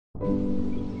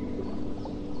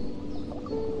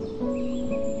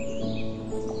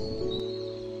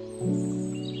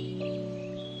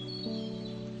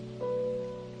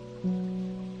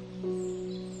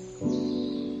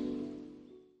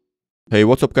Hey,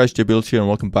 what's up guys, JBuilds here and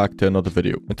welcome back to another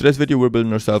video. In today's video we're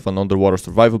building ourselves an underwater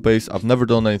survival base. I've never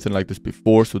done anything like this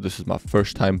before, so this is my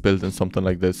first time building something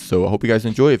like this. So I hope you guys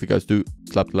enjoy. If you guys do,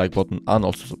 slap the like button and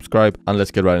also subscribe, and let's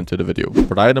get right into the video.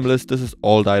 For the item list, this is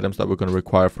all the items that we're going to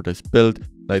require for this build.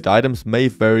 Like, the items may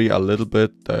vary a little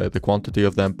bit, the quantity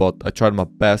of them, but I tried my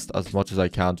best as much as I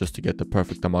can just to get the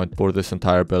perfect amount for this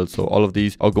entire build. So all of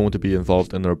these are going to be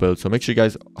involved in our build. So make sure you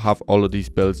guys have all of these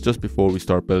builds just before we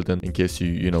start building, in case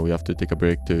you have to take a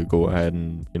break to go ahead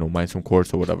and, mine some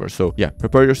quartz or whatever. So yeah,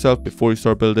 prepare yourself before you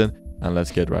start building and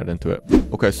let's get right into it.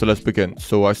 Okay, so let's begin.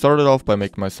 So I started off by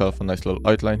making myself a nice little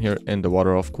outline here in the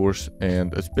water, of course,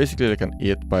 and it's basically like an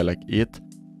 8 by like 8.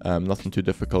 Nothing too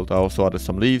difficult. I also added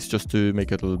some leaves just to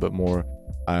make it a little bit more,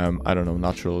 I don't know,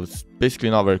 natural. It's basically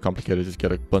not very complicated. Just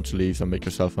get a bunch of leaves and make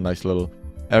yourself a nice little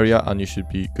area and you should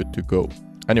be good to go.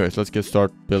 Anyways, let's get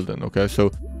started building. Okay,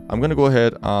 so I'm going to go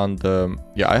ahead and,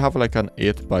 yeah, I have like an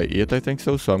 8 by 8, I think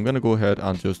so. So I'm going to go ahead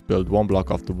and just build one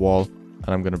block off the wall and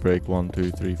I'm going to break 1,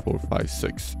 2, 3, 4, 5,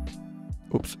 6.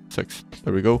 Oops, 6.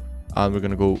 There we go. And we're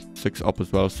going to go 6 up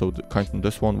as well. So counting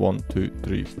this one, 1, 2,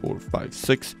 3, 4, 5,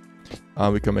 6.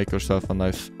 And we can make ourselves a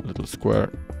nice little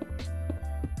square.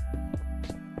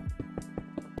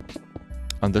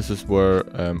 And this is where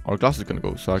our glass is going to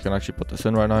go. So I can actually put this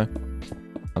in right now.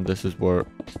 And this is where,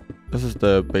 this is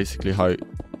the basically how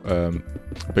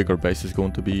big our base is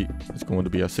going to be. It's going to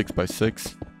be a 6 by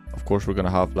 6. Of course, we're going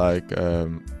to have like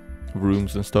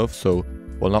rooms and stuff. So,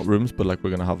 well, not rooms, but like we're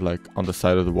going to have like on the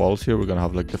side of the walls here, we're going to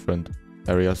have like different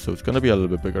areas. So it's going to be a little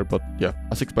bit bigger. But yeah,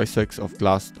 a 6 by 6 of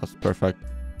glass, that's perfect.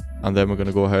 And then we're going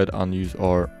to go ahead and use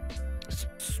our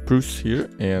spruce here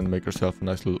and make ourselves a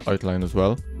nice little outline as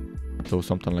well. So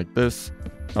something like this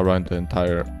around the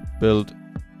entire build.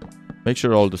 Make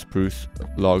sure all the spruce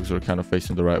logs are kind of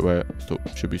facing the right way. So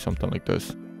it should be something like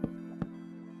this.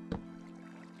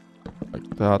 Like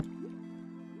that.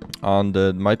 And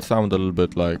it might sound a little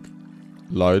bit like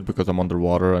loud because I'm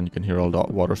underwater and you can hear all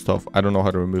that water stuff. I don't know how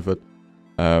to remove it.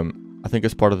 I think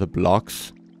it's part of the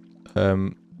blocks.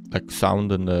 Like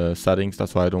sound in the settings.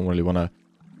 That's why I don't really want to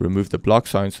remove the block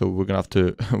sound. So we're gonna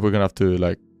have to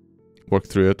like work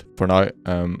through it for now.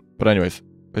 But anyways,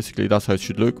 basically that's how it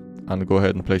should look. And go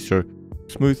ahead and place your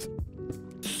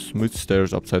smooth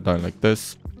stairs upside down like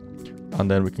this.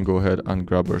 And then we can go ahead and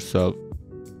grab ourselves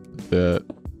the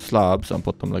slabs and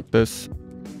put them like this.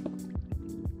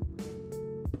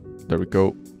 There we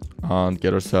go. And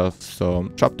get ourselves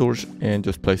some trapdoors and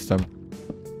just place them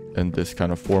in this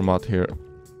kind of format here.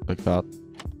 Like that.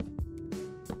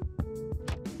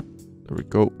 There we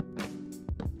go.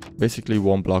 Basically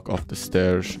one block off the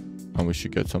stairs and we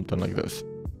should get something like this.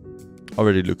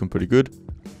 Already looking pretty good.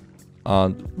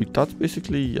 And that's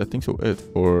basically, I think so, it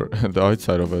for the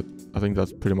outside of it. I think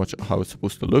that's pretty much how it's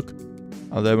supposed to look.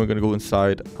 And then we're going to go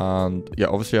inside and yeah,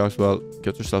 obviously as well,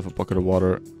 get yourself a bucket of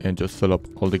water and just fill up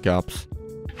all the gaps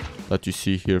that you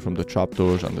see here from the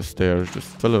trapdoors and the stairs. Just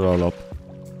fill it all up.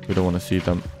 We don't want to see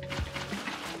them.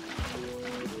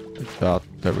 Like that.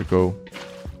 There we go.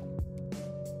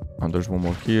 And there's one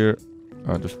more here.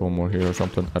 And there's one more here or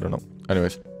something. I don't know.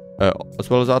 Anyways, as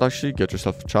well as that, actually get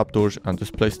yourself trapdoors and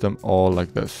just place them all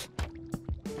like this,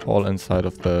 all inside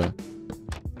of the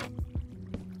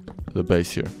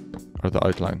base here, or the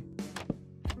outline.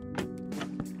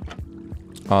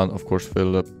 And of course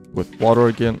fill it with water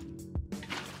again.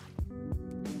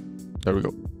 There we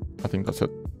go. I think that's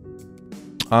it.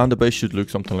 And the base should look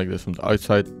something like this from the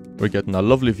outside. We're getting a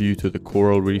lovely view to the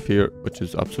coral reef here, which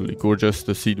is absolutely gorgeous.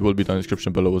 The seed will be down in the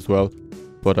description below as well.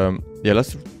 But yeah,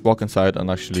 let's walk inside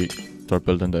and actually start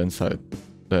building the inside,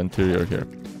 the interior here.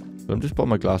 So I'm just putting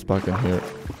my glass back in here.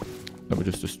 Let me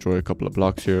just destroy a couple of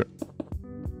blocks here.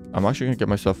 I'm actually going to get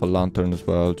myself a lantern as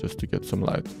well, just to get some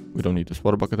light. We don't need this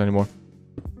water bucket anymore.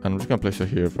 And I'm just going to place it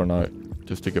here for now,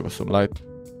 just to give us some light.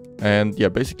 And yeah,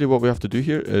 basically what we have to do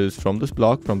here is from this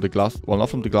block, from the glass, well,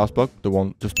 not from the glass block, the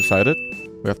one just beside it,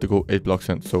 we have to go 8 blocks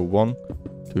in. So 1,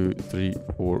 2, 3,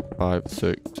 4, 5,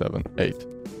 6, 7, 8.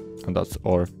 And that's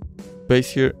our base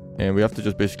here. And we have to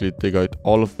just basically dig out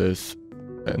all of this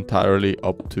entirely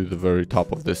up to the very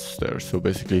top of this stairs. So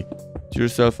basically do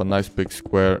yourself a nice big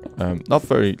square.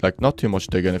 Not too much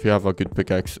digging. If you have a good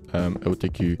pickaxe, it would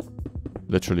take you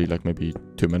literally like maybe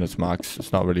 2 minutes max.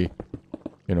 It's not really,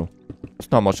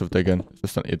 it's not much of digging. It's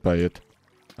just an 8 by 8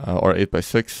 or 8 by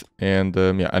 6. And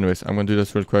yeah, anyways, I'm gonna do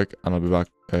this real quick and I'll be back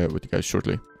with you guys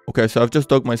shortly. Okay, so I've just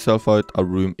dug myself out a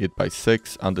room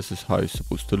 8x6, and this is how it's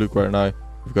supposed to look right now.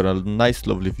 We've got a nice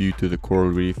lovely view to the coral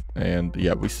reef, and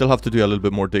yeah, we still have to do a little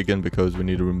bit more digging because we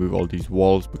need to remove all these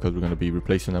walls because we're going to be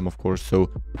replacing them, of course. So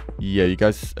yeah, you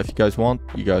guys, if you guys want,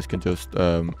 you guys can just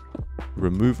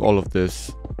remove all of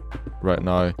this right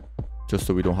now, just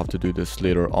so we don't have to do this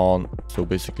later on. So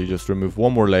basically just remove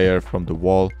one more layer from the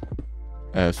wall.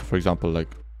 So for example, like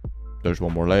there's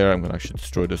one more layer. I'm going to actually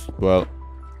destroy this as well,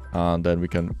 and then we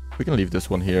can leave this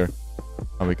one here,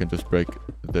 and we can just break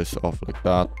this off like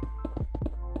that.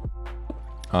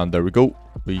 And there we go.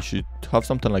 We should have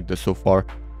something like this so far.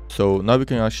 So now we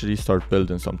can actually start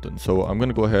building something. So I'm going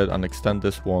to go ahead and extend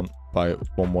this one by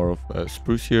one more of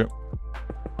spruce here,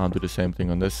 and do the same thing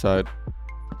on this side,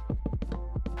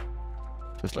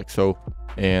 just like so.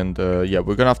 And yeah,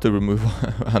 we're gonna have to remove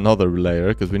another layer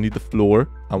because we need the floor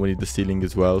and we need the ceiling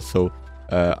as well. So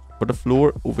for the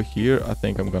floor over here, I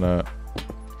think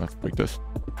let's break this.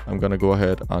 I'm gonna go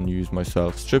ahead and use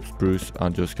myself strip spruce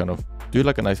and just kind of do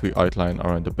like a nice wee outline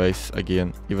around the base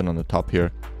again, even on the top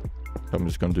here. So I'm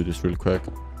just gonna do this real quick.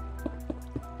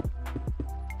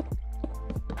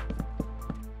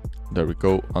 There we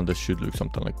go, and this should look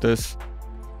something like this.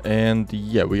 And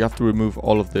yeah, we have to remove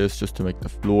all of this just to make the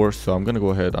floor. So I'm gonna go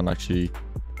ahead and actually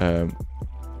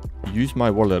use my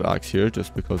warlord axe here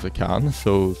just because I can.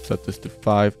 So set this to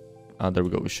 5, and there we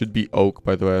go. It should be oak,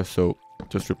 by the way. So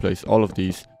just replace all of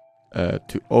these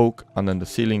to oak, and then the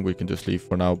ceiling we can just leave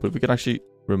for now, but we can actually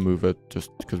remove it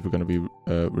just because we're going to be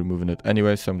removing it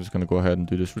anyway. So I'm just going to go ahead and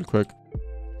do this real quick,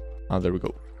 and there we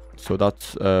go. So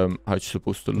that's how it's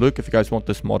supposed to look. If you guys want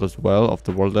this mod as well of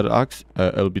the warlord axe,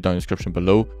 it'll be down in the description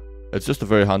below. It's just a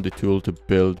very handy tool to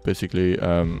build, basically.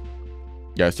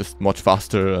 Yeah, it's just much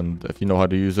faster, and if you know how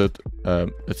to use it,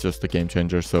 it's just a game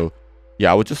changer. So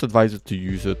yeah, I would just advise it to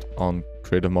use it on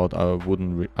creative mode. I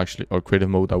wouldn't creative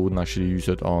mode. I wouldn't actually use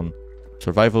it on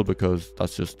survival because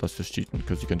that's just cheating,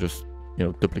 because you can just, you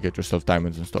know, duplicate yourself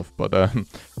diamonds and stuff. But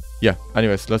yeah,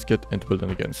 anyways, let's get into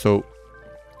building again. So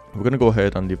we're gonna go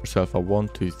ahead and leave ourselves a 1,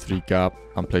 2, 3 gap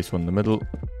and place one in the middle,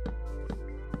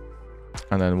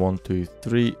 and then 1, 2,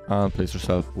 3 and place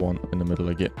ourselves one in the middle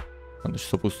again. And it's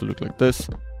supposed to look like this,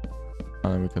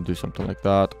 and then we can do something like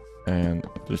that and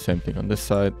do the same thing on this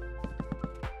side.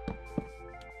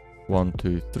 1,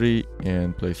 2, 3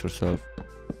 and place ourselves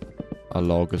a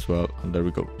log as well, and there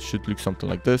we go. It should look something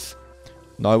like this.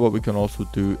 Now what we can also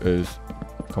do is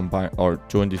combine or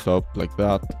join these up like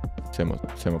that.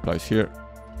 Same applies here.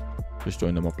 Just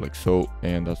join them up like so,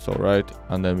 and that's all right.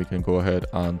 And then we can go ahead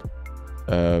and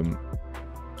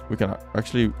we can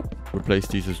actually replace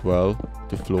these as well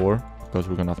to floor, because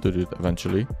we're gonna have to do it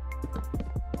eventually,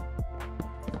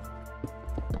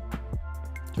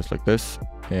 just like this.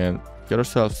 And get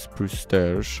ourselves spruce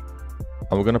stairs,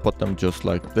 and we're gonna put them just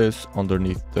like this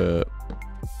underneath the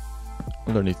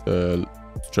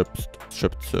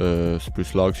stripped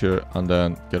spruce logs here, and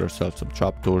then get ourselves some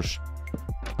trapdoors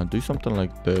and do something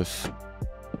like this.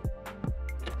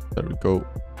 There we go,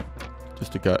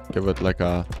 just to give it like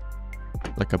a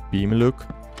beam look,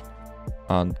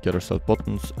 and get ourselves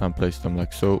buttons and place them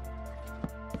like so.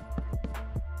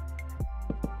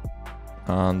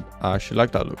 And I actually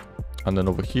like that look. And then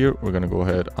over here we're gonna go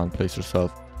ahead and place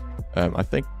ourselves I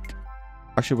think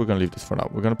actually we're gonna leave this for now.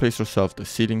 We're gonna place ourselves the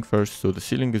ceiling first. So the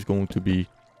ceiling is going to be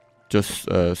just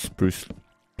spruce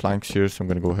planks here. So I'm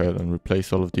gonna go ahead and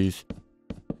replace all of these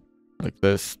like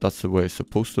this. That's the way it's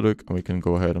supposed to look, and we can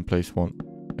go ahead and place one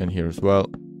in here as well.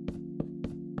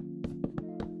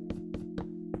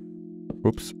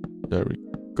 Oops, there we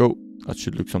go. That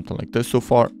should look something like this so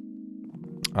far.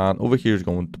 And over here is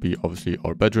going to be obviously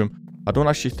our bedroom. I don't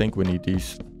actually think we need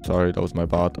these. Sorry, that was my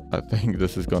bad. I think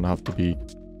this is gonna have to be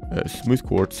smooth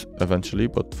quartz eventually,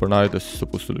 but for now this is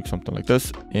supposed to look something like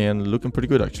this, and looking pretty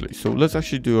good actually. So let's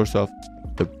actually do ourselves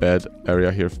the bed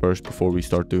area here first before we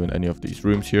start doing any of these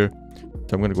rooms here.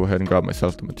 So I'm gonna go ahead and grab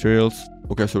myself the materials.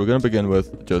 Okay, so we're gonna begin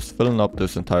with just filling up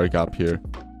this entire gap here.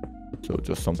 So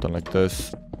just something like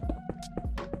this,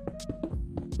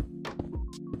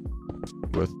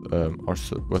 with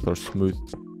our smooth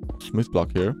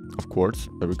block here of quartz.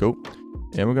 There we go.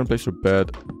 And we're gonna place our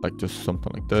bed like just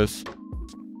something like this.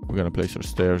 We're gonna place our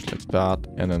stairs like that,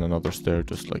 and then another stair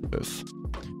just like this.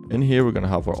 In here we're gonna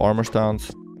have our armor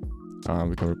stands, and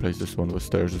we can replace this one with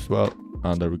stairs as well.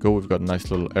 And there we go, we've got a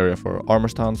nice little area for our armor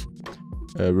stands.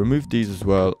 Remove these as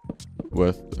well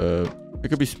with it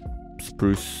could be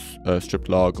spruce stripped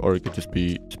log, or it could just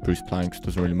be spruce planks.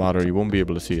 Doesn't really matter, you won't be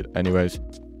able to see it anyways.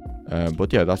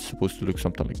 But yeah, that's supposed to look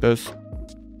something like this.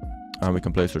 And we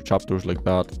can place our trapdoors like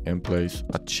that, and place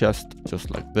a chest just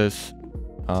like this.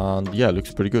 And yeah, it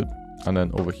looks pretty good. And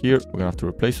then over here, we're gonna have to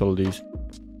replace all of these.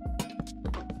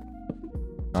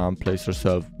 And place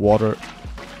ourselves water.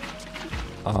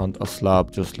 And a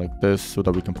slab just like this, so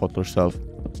that we can put ourselves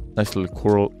nice little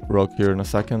coral rug here in a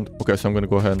second. Okay, so I'm gonna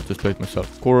go ahead and just place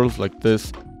myself corals like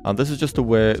this. And this is just the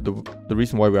way, the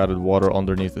reason why we added water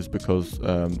underneath is because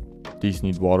these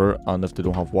need water, and if they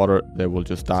don't have water, they will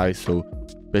just die. So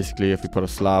basically, if we put a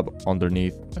slab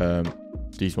underneath,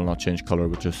 these will not change color,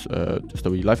 which is just a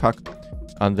wee life hack.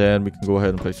 And then we can go ahead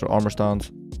and place our armor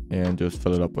stands and just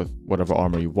fill it up with whatever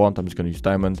armor you want. I'm just going to use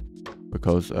diamond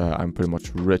because I'm pretty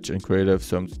much rich and creative,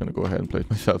 so I'm just going to go ahead and place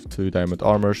myself 2 diamond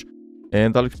armors,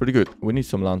 and that looks pretty good. We need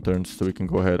some lanterns, so we can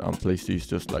go ahead and place these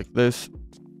just like this.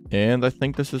 And I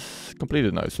think this is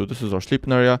completed now. So this is our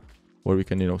sleeping area where we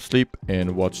can, you know, sleep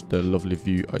and watch the lovely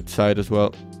view outside as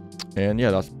well. And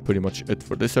yeah, that's pretty much it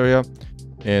for this area.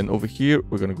 And over here,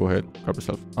 we're going to go ahead and grab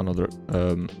ourselves another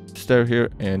stair here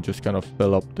and just kind of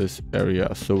fill up this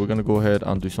area. So we're going to go ahead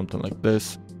and do something like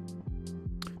this.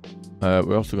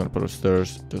 We're also going to put our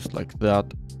stairs just like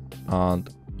that. And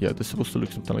yeah, this is supposed to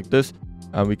look something like this.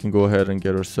 And we can go ahead and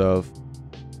get ourselves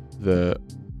the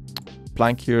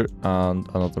plank here and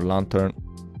another lantern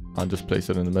and just place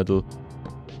it in the middle.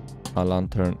 A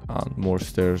lantern and more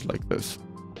stairs like this.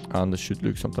 And this should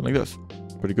look something like this.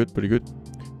 Pretty good, pretty good.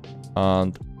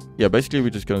 And yeah, basically we're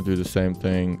just going to do the same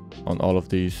thing on all of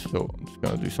these. So I'm just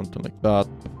going to do something like that.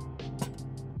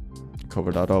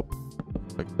 Cover that up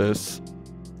like this.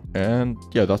 And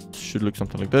yeah, that should look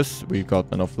something like this. We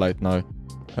got enough light now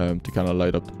to kind of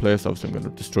light up the place. Obviously I'm going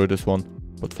to destroy this one,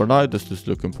 but for now this is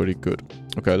looking pretty good.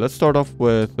 Okay, let's start off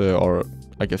with our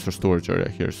storage area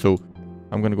here. So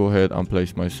I'm going to go ahead and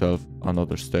place myself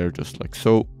another stair just like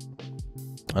so.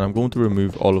 And I'm going to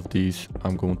remove all of these.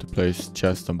 I'm going to place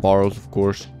chests and barrels, of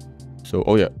course. So,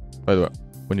 oh yeah, by the way,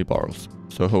 we need barrels.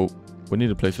 So we need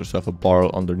to place ourselves a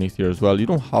barrel underneath here as well. You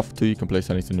don't have to, you can place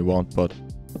anything you want, but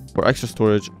for extra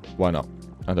storage, why not?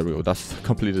 And there we go, that's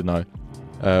completed now.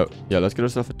 Yeah, let's get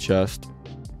ourselves a chest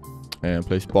and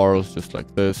place barrels just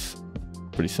like this.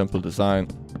 Pretty simple design.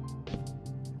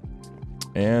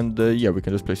 And yeah, we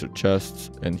can just place our chests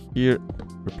in here,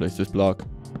 replace this block.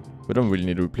 We don't really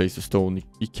need to replace the stone.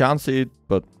 You can see it,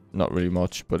 but not really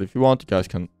much. But if you want, you guys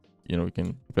can, you know, you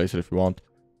can replace it if you want,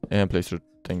 and place your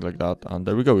thing like that. And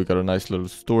there we go. We got a nice little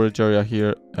storage area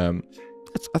here.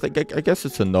 I guess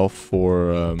it's enough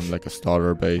for like a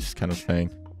starter base kind of thing.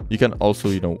 You can also,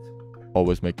 you know,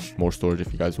 always make more storage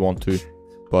if you guys want to.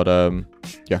 But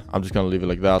yeah, I'm just gonna leave it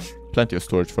like that. Plenty of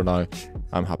storage for now.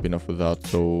 I'm happy enough with that.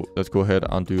 So let's go ahead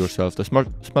and do yourself the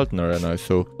smelting area now.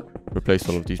 So replace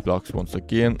all of these blocks once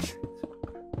again.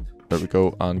 There we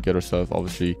go, and get ourselves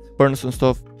obviously furnace and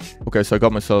stuff. Okay, so I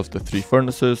got myself the 3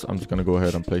 furnaces. I'm just gonna go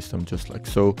ahead and place them just like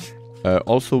so.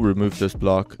 Also remove this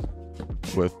block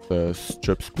with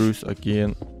strip spruce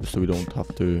again, just so we don't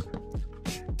have to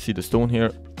see the stone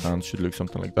here, and should look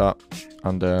something like that.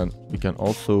 And then we can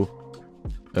also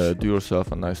do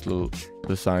yourself a nice little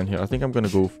design here. I think I'm gonna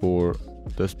go for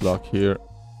this block here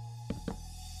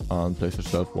and place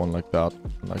ourselves one like that.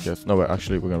 And I guess no, wait,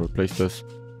 actually we're gonna replace this,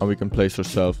 and we can place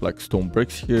ourselves like stone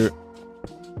bricks here,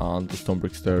 and the stone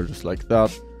bricks there just like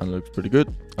that, and it looks pretty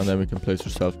good. And then we can place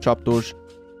ourselves trapdoors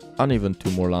and even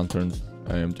 2 more lanterns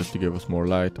just to give us more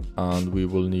light. And we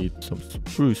will need some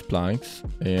spruce planks,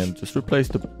 and just replace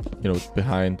the, you know,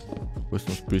 behind with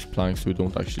some spruce planks so we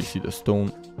don't actually see the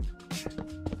stone.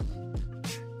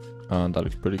 And that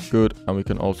looks pretty good. And we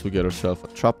can also get ourselves a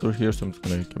trapdoor here, so I'm just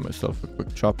gonna give myself a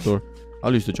quick trapdoor.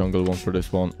 I'll use the jungle one for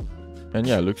this one. And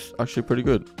yeah, it looks actually pretty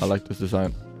good. I like this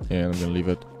design, and I'm gonna leave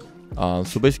it.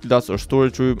 So basically that's our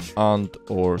storage room and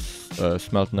our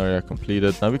smelting area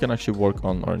completed. Now we can actually work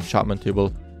on our enchantment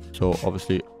table. So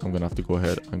obviously I'm gonna have to go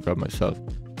ahead and grab myself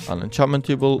an enchantment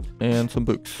table and some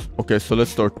books. Okay, so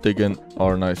let's start digging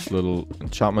our nice little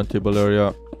enchantment table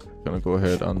area. Gonna go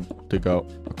ahead and dig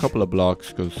out a couple of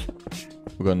blocks because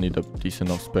we're gonna need a decent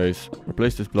enough space.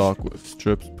 Replace this block with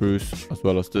strip spruce as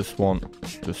well as this one,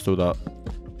 just so that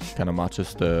kind of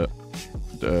matches the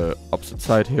opposite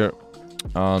side here.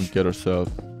 And get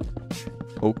ourselves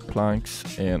oak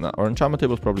planks, and our enchantment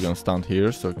table is probably gonna stand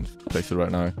here, so I can just place it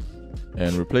right now.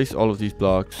 And replace all of these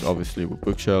blocks obviously with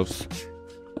bookshelves.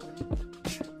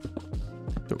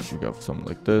 So we got something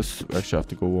like this. We actually have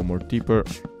to go one more deeper.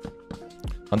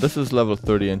 And this is level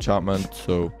 30 enchantment,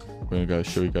 so we're gonna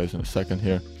show you guys in a second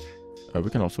here. We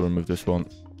can also remove this one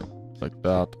like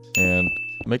that and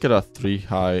make it a 3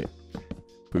 high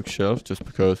bookshelf, just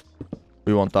because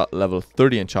we want that level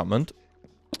 30 enchantment.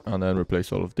 And then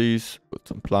replace all of these with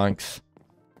some planks.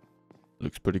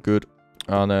 Looks pretty good.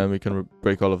 And then we can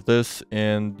break all of this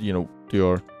and, you know, do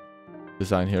our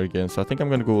design here again. So I think I'm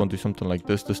going to go and do something like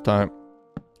this time.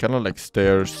 Kind of like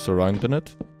stairs surrounding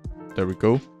it. There we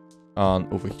go.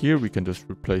 And over here we can just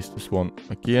replace this one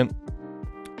again.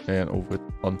 And over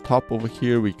on top over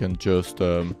here we can just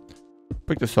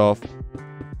break this off.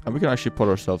 And we can actually put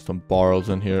ourselves some barrels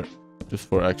in here just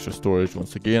for extra storage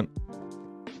once again.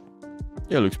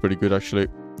 Yeah, it looks pretty good actually.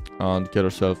 And get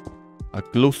ourselves a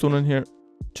glowstone in here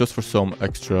just for some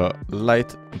extra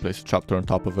light, and place a trapdoor on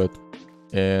top of it.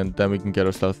 And then we can get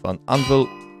ourselves an anvil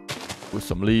with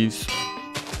some leaves.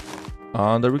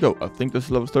 And there we go. I think this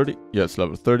is level 30. Yeah, it's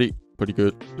level 30. Pretty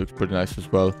good. Looks pretty nice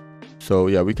as well. So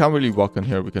yeah, we can't really walk in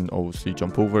here. We can obviously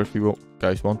jump over if you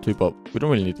guys want to, but we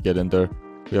don't really need to get in there.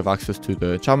 We have access to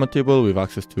the enchantment table. We have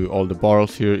access to all the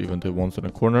barrels here, even the ones in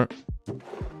the corner.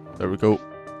 There we go.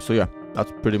 So yeah,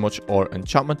 that's pretty much our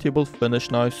enchantment table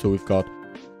finished now. So we've got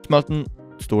smelting,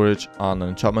 storage, and an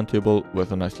enchantment table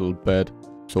with a nice little bed.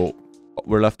 So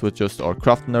we're left with just our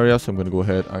crafting area. So I'm going to go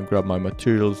ahead and grab my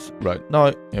materials right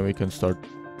now, and we can start,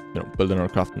 building our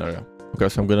crafting area. Okay,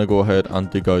 so I'm going to go ahead and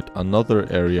dig out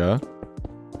another area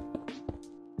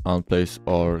and place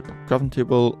our crafting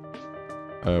table.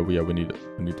 We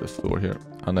need this floor here,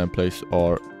 and then place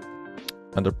our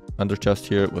ender chest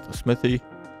here with a smithy,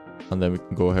 and then we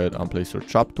can go ahead and place our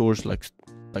trapdoors like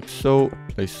so.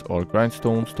 Place our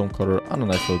grindstone, stone cutter, and a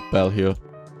nice little bell here.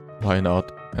 Why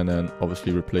not? And then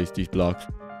obviously replace these blocks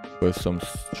with some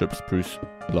strip spruce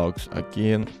logs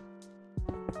again.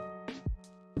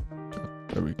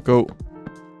 There we go.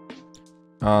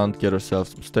 And get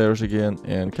ourselves some stairs again,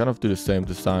 and kind of do the same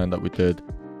design that we did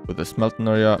with the smelting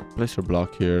area. Place our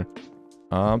block here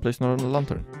and place another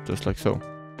lantern just like so.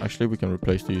 Actually, we can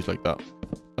replace these like that.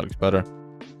 That looks better.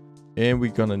 And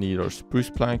we're gonna need our spruce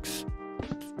planks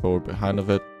for behind of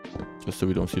it, just so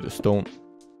we don't see the stone.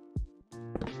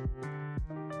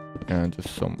 And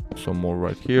just some more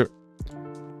right here.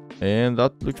 And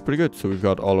that looks pretty good. So we've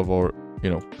got all of our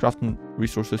crafting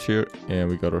resources here, and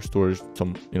we got our storage,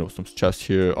 some chests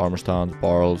here, armor stands,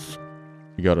 barrels.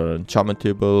 We got our enchantment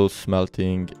table,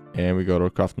 smelting, and we got our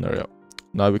crafting area.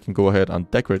 Now we can go ahead and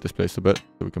decorate this place a bit,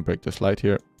 so we can break this light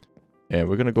here. And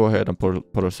we're gonna go ahead and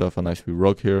put ourselves a nice wee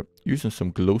rug here, using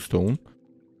some glowstone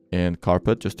and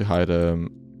carpet just to hide the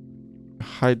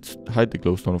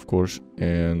glowstone, of course,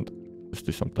 and just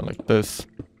do something like this.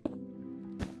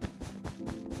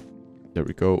 There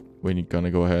we go. We're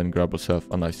gonna go ahead and grab ourselves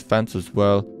a nice fence as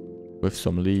well with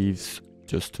some leaves,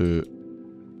 just to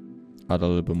add a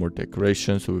little bit more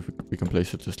decoration. So we can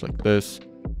place it just like this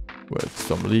with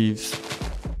some leaves,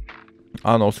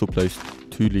 and also place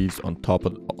 2 leaves on top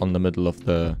on the middle of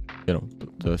the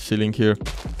the ceiling here.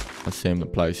 The same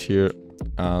applies here.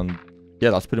 And yeah,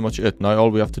 that's pretty much it. Now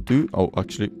all we have to do,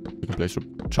 actually we can place our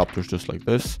trapdoors just like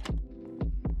this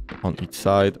on each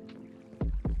side.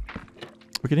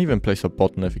 We can even place a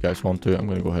button if you guys want to. I'm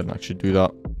going to go ahead and actually do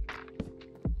that.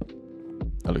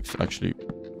 That looks actually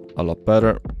a lot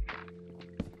better.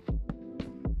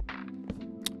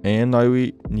 And now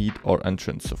we need our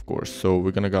entrance, of course. So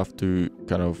we're going to have to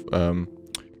kind of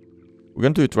we're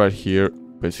going to do it right here.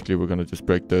 Basically, we're going to just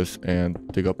break this and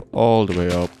dig up all the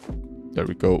way up. There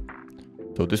we go.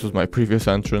 So this was my previous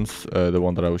entrance, the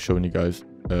one that I was showing you guys.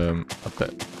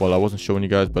 Well, I wasn't showing you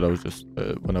guys, but I was just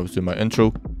when I was doing my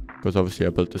intro, because obviously I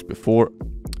built this before.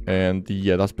 And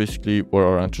yeah, that's basically where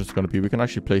our entrance is going to be. We can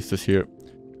actually place this here,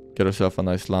 get ourselves a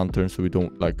nice lantern so we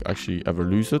don't actually ever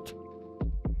lose it.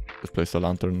 Just place a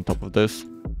lantern on top of this,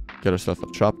 get ourselves a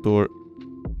trapdoor,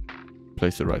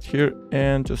 place it right here,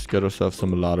 and just get ourselves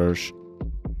some ladders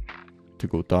to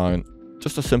go down.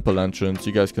 Just a simple entrance.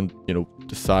 You guys can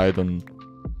decide on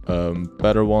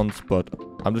better ones, but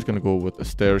I'm just gonna go with the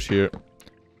stairs here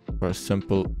for a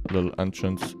simple little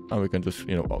entrance, and we can just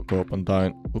go up and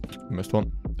down. Oops, missed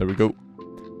one. There we go.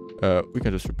 We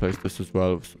can just replace this as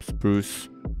well with some spruce,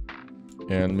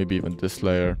 and maybe even this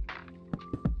layer.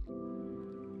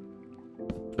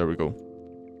 There we go.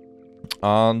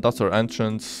 And that's our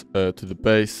entrance to the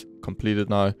base completed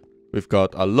now. We've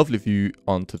got a lovely view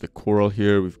onto the coral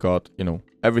here. We've got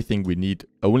everything we need.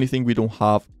 The only thing we don't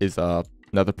have is a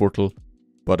nether portal,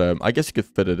 but I guess you could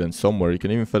fit it in somewhere. You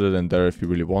can even fit it in there if you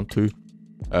really want to.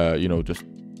 Just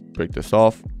break this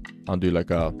off and do like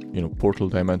a portal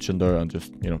dimension there, and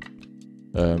just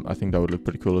I think that would look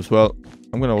pretty cool as well.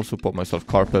 I'm gonna also put myself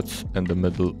carpets in the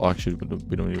middle. Oh, actually,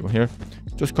 we don't need one here.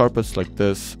 Just carpets like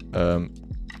this,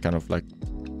 kind of like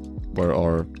where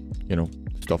our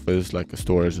stuff is, like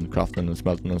storage and crafting and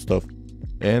smelting and stuff.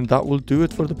 And that will do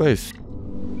it for the base.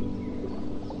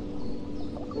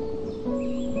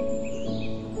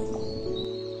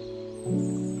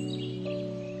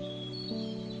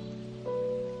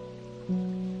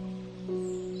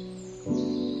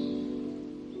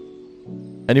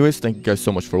 Anyways, thank you guys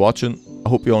so much for watching. I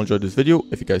hope you all enjoyed this video.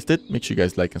 If you guys did, make sure you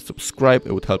guys like and subscribe.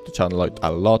 It would help the channel out a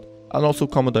lot. And also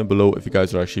comment down below if you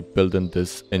guys are actually building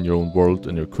this in your own world,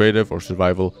 in your creative or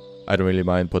survival. I don't really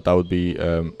mind, but that would be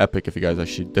epic if you guys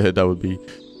actually did. That would be,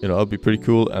 you know, that would be pretty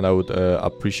cool, and I would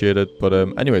appreciate it. But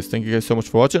anyways, thank you guys so much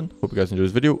for watching. Hope you guys enjoyed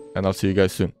this video, and I'll see you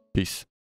guys soon. Peace.